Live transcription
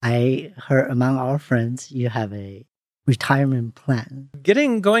I heard among our friends you have a retirement plan.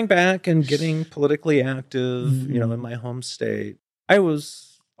 Going back and getting politically active, in my home state. I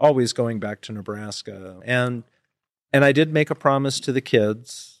was always going back to Nebraska, and I did make a promise to the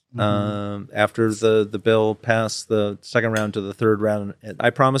kids after the bill passed the second round to the third round. I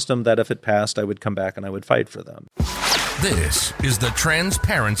promised them that if it passed, I would come back and I would fight for them. This is the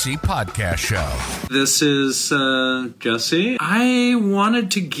Transparency Podcast Show. This is Jessie. I wanted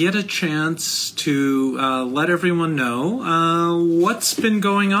to get a chance to let everyone know what's been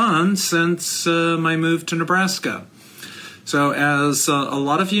going on since my move to Nebraska. So as a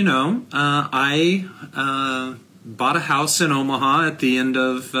lot of you know, I bought a house in Omaha at the end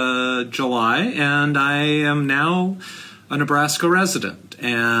of July, and I am now a Nebraska resident.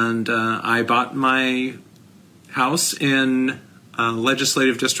 And I bought my house in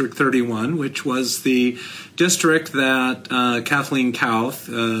Legislative District 31, which was the district that Kathleen Kauth,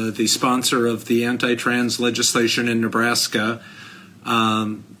 the sponsor of the anti-trans legislation in Nebraska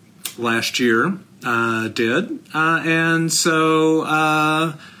last year, did. And so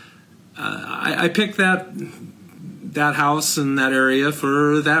I picked that house in that area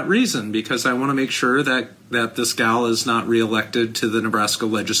for that reason, because I want to make sure that this gal is not reelected to the Nebraska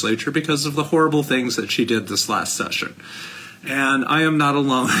legislature because of the horrible things that she did this last session. And I am not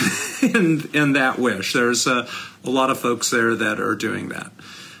alone in that wish. There's a lot of folks there that are doing that.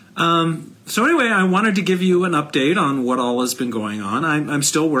 So anyway, I wanted to give you an update on what all has been going on. I'm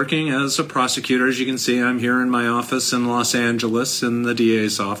still working as a prosecutor. As you can see, I'm here in my office in Los Angeles in the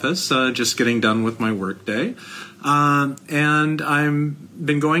DA's office, just getting done with my work day. And I've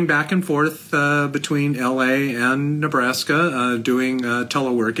been going back and forth between LA and Nebraska doing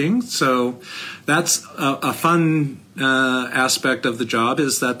teleworking. So that's a fun aspect of the job,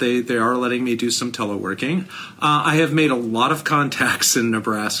 is that they are letting me do some teleworking. I have made a lot of contacts in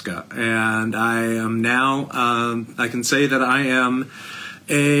Nebraska, and I am now, I can say that I am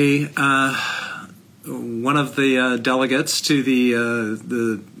one of the delegates to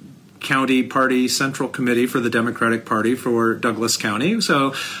the county party central committee for the Democratic Party for Douglas County.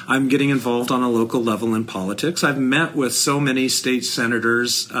 So I'm getting involved on a local level in politics. I've met with so many state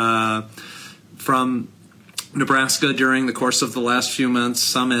senators from Nebraska during the course of the last few months,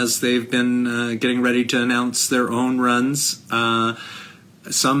 some as they've been getting ready to announce their own runs,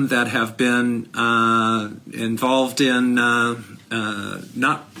 some that have been involved in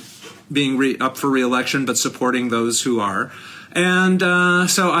not being up for re-election, but supporting those who are. And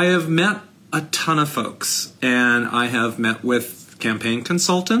so I have met a ton of folks, and I have met with campaign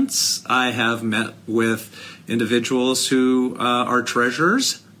consultants. I have met with individuals who are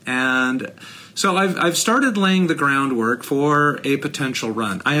treasurers. And so I've started laying the groundwork for a potential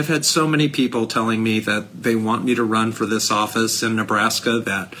run. I have had so many people telling me that they want me to run for this office in Nebraska,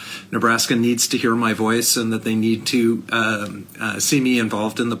 that Nebraska needs to hear my voice and that they need to see me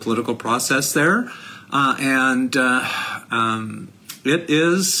involved in the political process there. It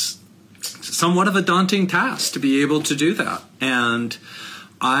is somewhat of a daunting task to be able to do that. And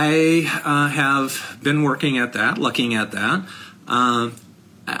I have been working at that, looking at that.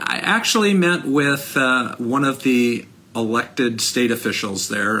 I actually met with one of the elected state officials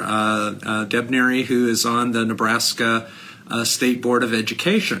there, Deb Neary, who is on the Nebraska State Board of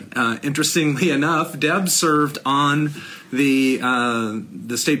Education. Interestingly enough, Deb served on the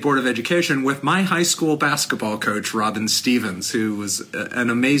State Board of Education with my high school basketball coach, Robin Stevens, who was an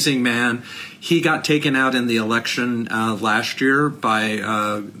amazing man. He got taken out in the election last year by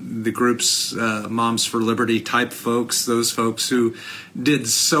the group's Moms for Liberty type folks, those folks who did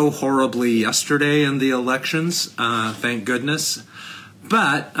so horribly yesterday in the elections, thank goodness.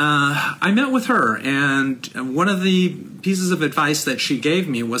 But I met with her, and one of the pieces of advice that she gave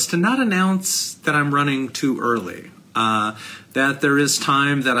me was to not announce that I'm running too early. That there is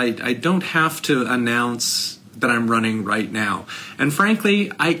time, that I don't have to announce that I'm running right now. And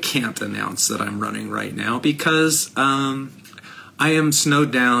frankly, I can't announce that I'm running right now because I am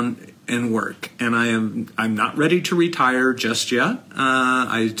snowed down in work, and I'm not ready to retire just yet.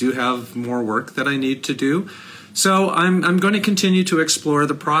 I do have more work that I need to do. So I'm going to continue to explore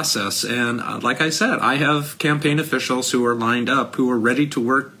the process. And like I said, I have campaign officials who are lined up, who are ready to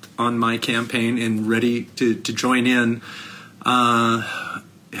work on my campaign and ready to join in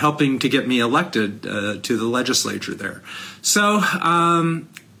helping to get me elected to the legislature there. So I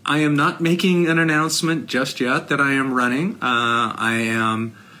am not making an announcement just yet that I am running. I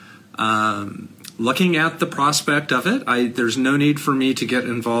am looking at the prospect of it. There's no need for me to get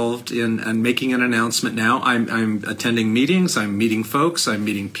involved in making an announcement now. I'm attending meetings. I'm meeting folks. I'm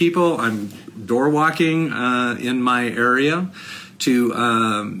meeting people. I'm door walking in my area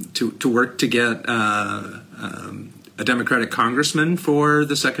to work to get a Democratic congressman for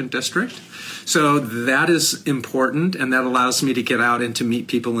the 2nd District. So that is important, and that allows me to get out and to meet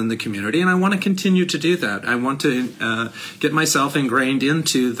people in the community, and I want to continue to do that. I want to get myself ingrained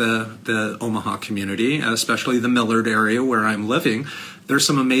into the Omaha community, especially the Millard area where I'm living. There's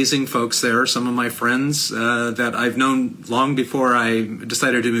some amazing folks there, some of my friends that I've known long before I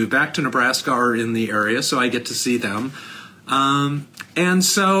decided to move back to Nebraska are in the area, so I get to see them. And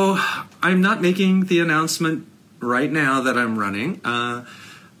so I'm not making the announcement right now that I'm running.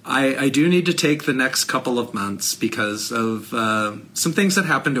 I do need to take the next couple of months because of some things that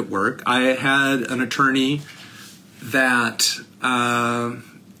happened at work. I had an attorney that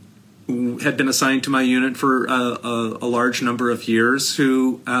had been assigned to my unit for a large number of years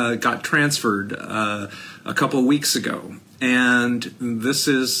who got transferred a couple weeks ago. And this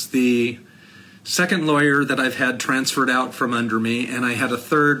is the second lawyer that I've had transferred out from under me, and I had a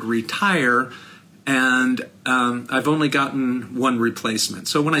third retire, and I've only gotten one replacement.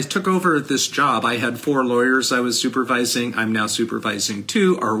 So when I took over this job, I had 4 lawyers I was supervising. I'm now supervising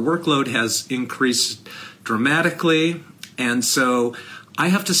 2. Our workload has increased dramatically, and so I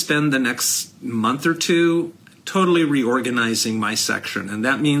have to spend the next month or 2 totally reorganizing my section, and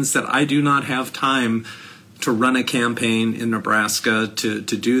that means that I do not have time to run a campaign in Nebraska to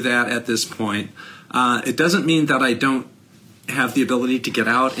do that at this point. It doesn't mean that I don't have the ability to get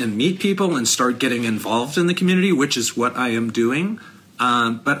out and meet people and start getting involved in the community, which is what I am doing.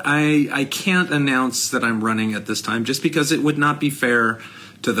 But I can't announce that I'm running at this time just because it would not be fair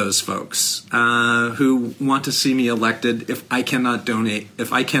to those folks who want to see me elected if I cannot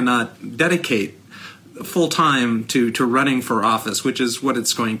dedicate full time to running for office, which is what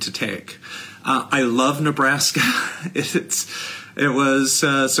it's going to take. I love Nebraska. It was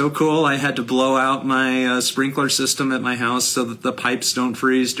so cool. I had to blow out my sprinkler system at my house so that the pipes don't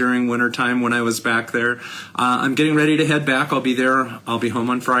freeze during wintertime when I was back there. I'm getting ready to head back. I'll be there. I'll be home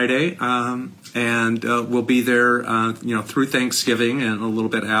on Friday. And we'll be there, through Thanksgiving and a little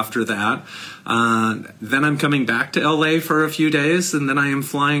bit after that. Then I'm coming back to LA for a few days, and then I am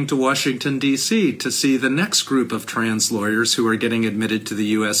flying to Washington, D.C. to see the next group of trans lawyers who are getting admitted to the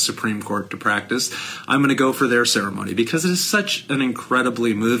U.S. Supreme Court to practice. I'm going to go for their ceremony because it is such an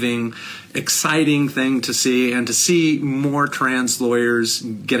incredibly moving, exciting thing to see, and to see more trans lawyers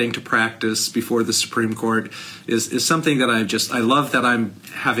getting to practice before the Supreme Court is something that I love that I'm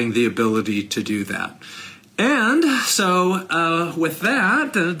having the ability to do that. And so with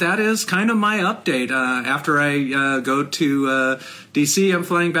that, that is kind of my update. After I go to D.C., I'm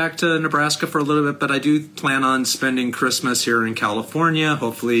flying back to Nebraska for a little bit, but I do plan on spending Christmas here in California,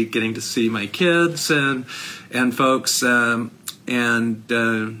 hopefully getting to see my kids and folks and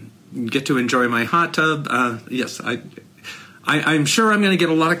get to enjoy my hot tub. Yes, I'm sure I'm going to get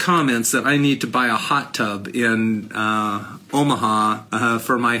a lot of comments that I need to buy a hot tub in Omaha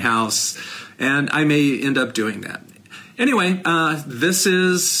for my house, and I may end up doing that. Anyway, this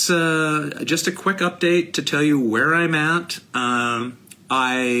is just a quick update to tell you where I'm at.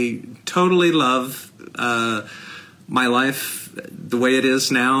 I totally love my life the way it is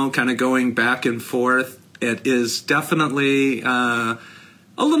now, kind of going back and forth. It is definitely a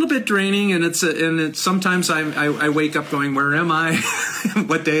little bit draining, and it's sometimes I wake up going, where am I?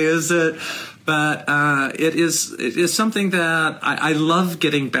 What day is it? But it is something that I love,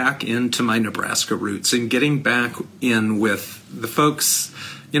 getting back into my Nebraska roots and getting back in with the folks,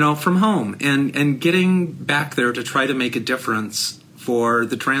 from home, and getting back there to try to make a difference for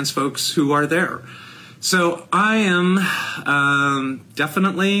the trans folks who are there. So I am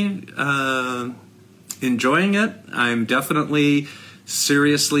definitely enjoying it. I'm definitely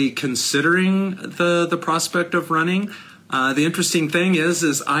seriously considering the prospect of running. The interesting thing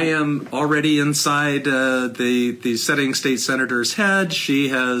is I am already inside the sitting state senator's head. She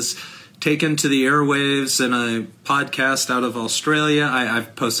has taken to the airwaves in a podcast out of Australia.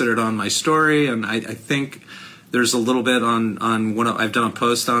 I've posted it on my story, and I think there's a little bit on what I've done a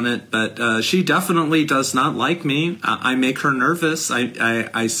post on it. But she definitely does not like me. I make her nervous.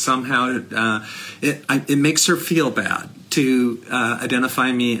 I somehow it makes her feel bad to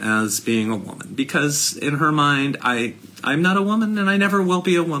identify me as being a woman, because in her mind I'm not a woman, and I never will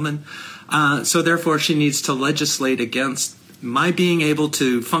be a woman. So therefore, she needs to legislate against my being able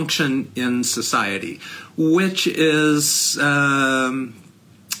to function in society, which is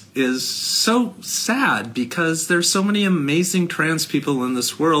so sad, because there's so many amazing trans people in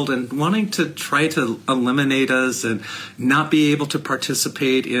this world, and wanting to try to eliminate us and not be able to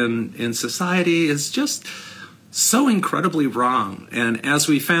participate in society is just so incredibly wrong. And as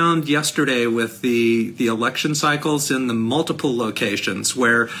we found yesterday with the election cycles in the multiple locations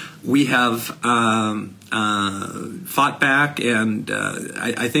where we have fought back, and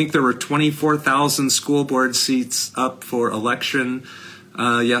I think there were 24,000 school board seats up for election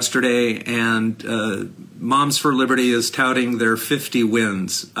yesterday, and Moms for Liberty is touting their 50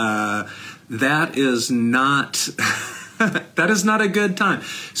 wins. That is not that is not a good time.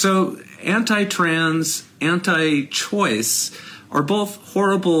 So anti-trans, anti-choice are both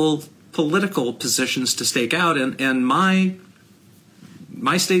horrible political positions to stake out, and my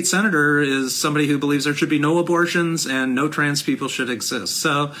state senator is somebody who believes there should be no abortions and no trans people should exist.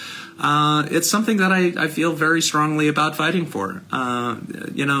 So it's something that I feel very strongly about fighting for.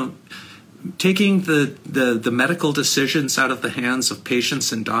 Taking the medical decisions out of the hands of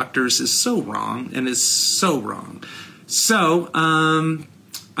patients and doctors is so wrong, and is so wrong. So I'm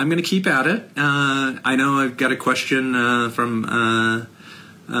going to keep at it. I know I've got a question from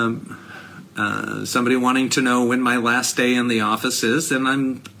somebody wanting to know when my last day in the office is,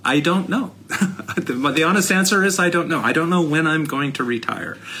 and I don't know. The honest answer is I don't know. I don't know when I'm going to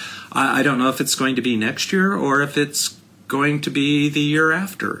retire. I don't know if it's going to be next year or if it's going to be the year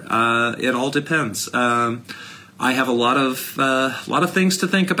after. It all depends. I have a lot of things to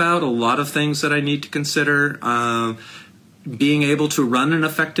think about, a lot of things that I need to consider. Being able to run an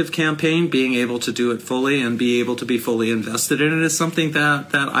effective campaign, being able to do it fully, and be able to be fully invested in it is something that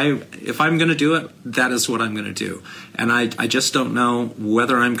if I'm going to do it, that is what I'm going to do. And I just don't know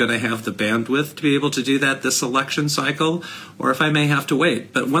whether I'm going to have the bandwidth to be able to do that this election cycle, or if I may have to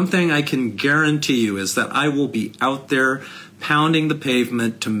wait. But one thing I can guarantee you is that I will be out there pounding the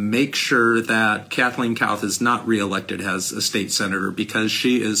pavement to make sure that Kathleen Kauth is not reelected as a state senator, because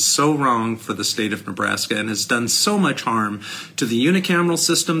she is so wrong for the state of Nebraska and has done so much harm to the unicameral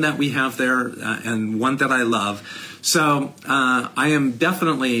system that we have there, and one that I love. So I am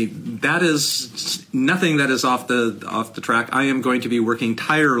definitely, that is nothing that is off the track. I am going to be working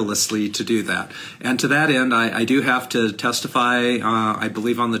tirelessly to do that. And to that end, I do have to testify, I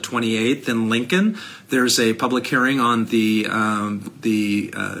believe on the 28th in Lincoln. There's a public hearing on the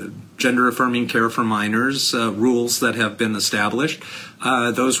gender affirming care for minors rules that have been established.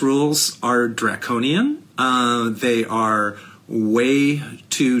 Those rules are draconian. They are way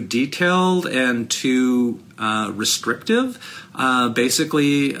too detailed and too restrictive.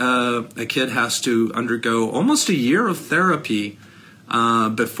 Basically, a kid has to undergo almost a year of therapy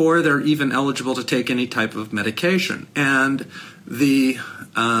before they're even eligible to take any type of medication. And the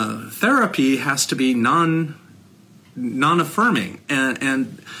therapy has to be non-affirming.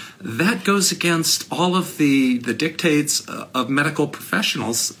 And that goes against all of the dictates of medical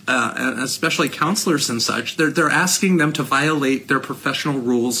professionals, and especially counselors and such. They're asking them to violate their professional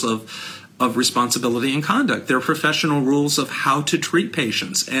rules of responsibility and conduct, their professional rules of how to treat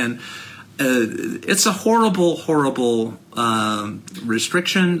patients. And it's a horrible, horrible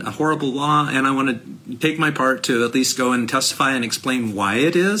restriction, a horrible law, and I want to take my part to at least go and testify and explain why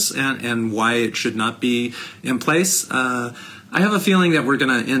it is and why it should not be in place. I have a feeling that we're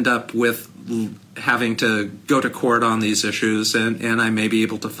going to end up with having to go to court on these issues, and I may be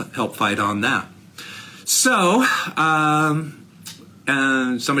able to help fight on that. So,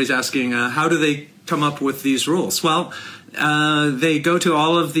 and somebody's asking, how do they come up with these rules? Well, they go to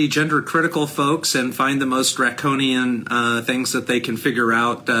all of the gender-critical folks and find the most draconian things that they can figure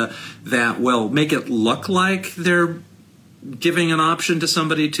out that will make it look like they're giving an option to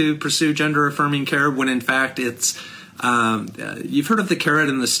somebody to pursue gender-affirming care, when in fact it's you've heard of the carrot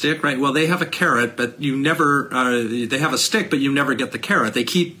and the stick, right? Well, they have a carrot, but you never. They have a stick, but you never get the carrot. They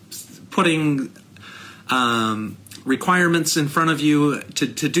keep putting requirements in front of you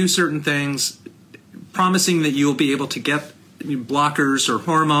to do certain things, promising that you'll be able to get blockers or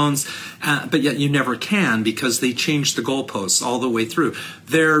hormones, but yet you never can, because they change the goalposts all the way through.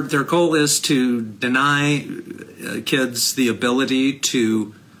 Their goal is to deny kids the ability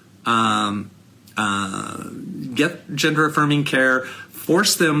to get gender-affirming care,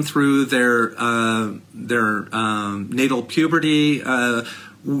 force them through their natal puberty,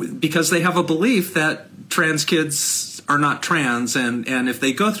 because they have a belief that trans kids are not trans, and if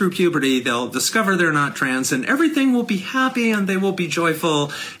they go through puberty, they'll discover they're not trans, and everything will be happy, and they will be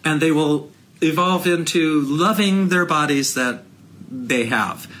joyful, and they will evolve into loving their bodies that they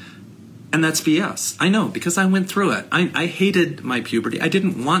have. And that's BS. I know, because I went through it. I hated my puberty. I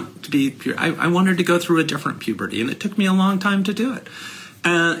didn't want to be pure. I wanted to go through a different puberty, and it took me a long time to do it.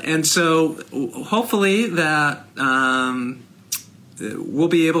 And so hopefully that we'll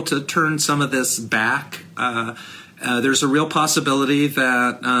be able to turn some of this back there's a real possibility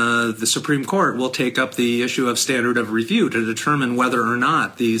that the Supreme Court will take up the issue of standard of review to determine whether or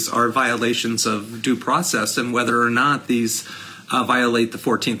not these are violations of due process and whether or not these violate the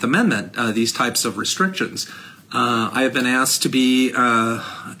 14th Amendment, these types of restrictions. I have been asked to be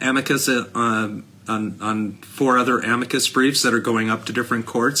amicus on 4 other amicus briefs that are going up to different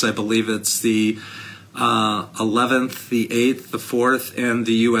courts. I believe it's the 11th, the 8th, the 4th, and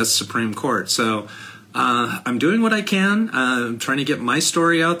the U.S. Supreme Court. So I'm doing what I can. I'm trying to get my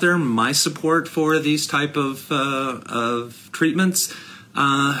story out there, my support for these type of treatments,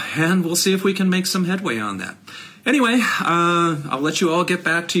 and we'll see if we can make some headway on that. Anyway, I'll let you all get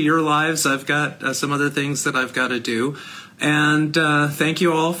back to your lives. I've got some other things that I've got to do. And thank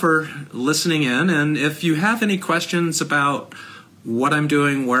you all for listening in. And if you have any questions about what I'm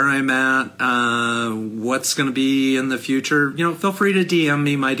doing, where I'm at, what's going to be in the future, feel free to DM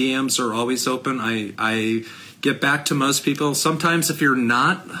me. My DMs are always open. I get back to most people. Sometimes if you're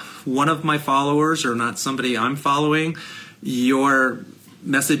not one of my followers or not somebody I'm following, your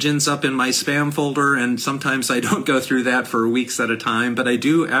message ends up in my spam folder, and sometimes I don't go through that for weeks at a time, but I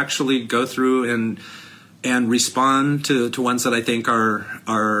do actually go through and respond to ones that I think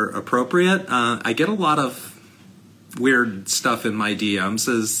are appropriate. I get a lot of weird stuff in my DMs,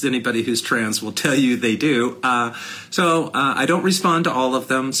 as anybody who's trans will tell you they do. So I don't respond to all of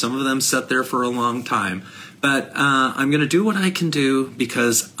them. Some of them sit there for a long time. But I'm going to do what I can do,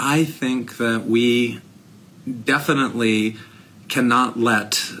 because I think that we definitely cannot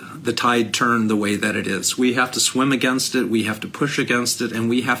let the tide turn the way that it is. We have to swim against it, we have to push against it, and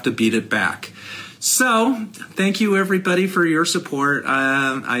we have to beat it back. So, thank you everybody for your support.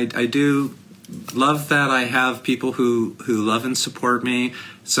 I do love that I have people who love and support me.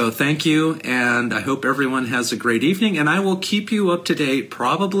 So thank you, and I hope everyone has a great evening, and I will keep you up to date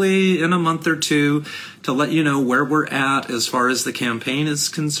probably in a month or two to let you know where we're at as far as the campaign is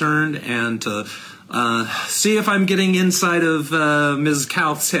concerned, and to see if I'm getting inside of Ms.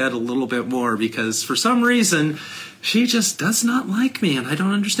 Kauth's head a little bit more, because for some reason she just does not like me, and I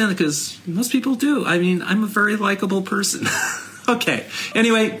don't understand it, because most people do. I mean, I'm a very likable person. Okay.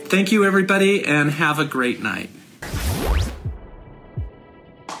 Anyway, thank you everybody, and have a great night.